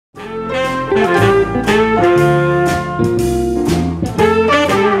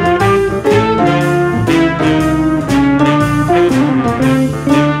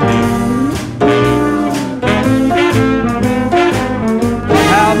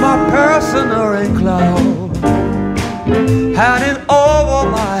ordinary cloud hanging over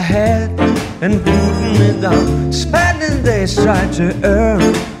my head and putting me down. Spending days trying to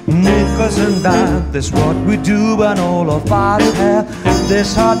earn nickels and dimes. That's what we do when all of us have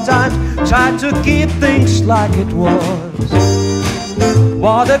this hard time. Trying to keep things like it was.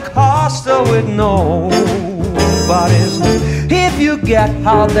 What the cost of it, nobody's know. If you get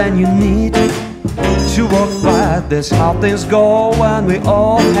out, then you need to work right. That's how things go when we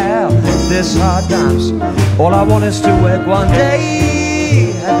all have this hard times. All I want is to work one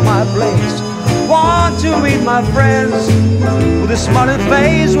day at my place. Want to meet my friends with a smiling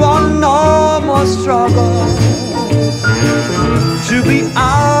face. Want no more struggle, to be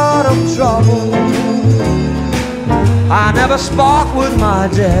out of trouble. I never spoke with my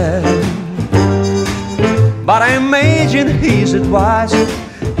dad, but I imagine his advice.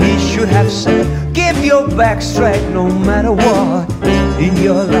 He should have said, keep your back straight no matter what in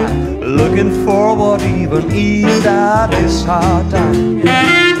your life. Looking forward even if that is hard time.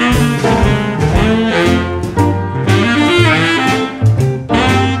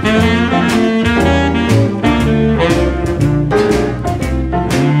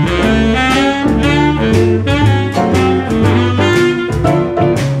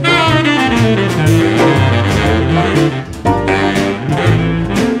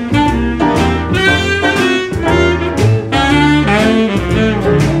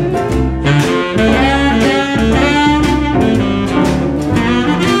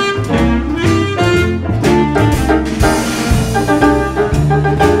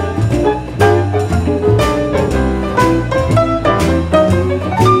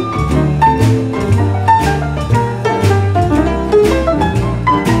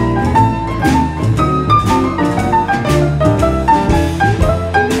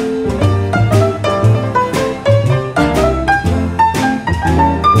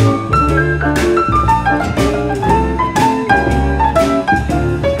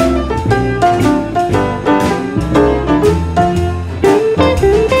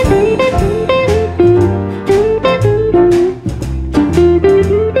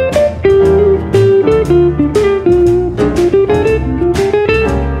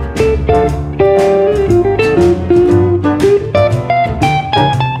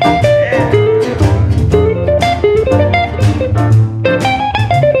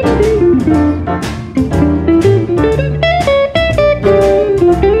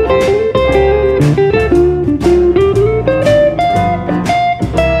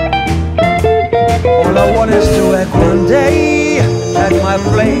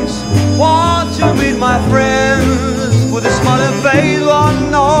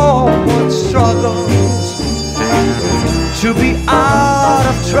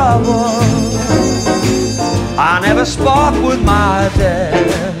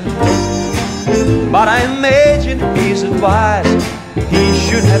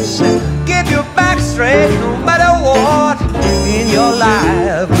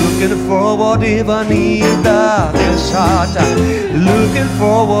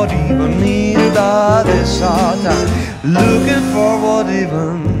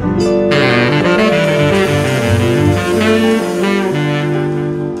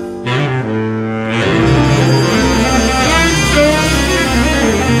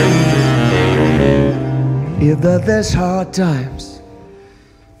 If there's hard times,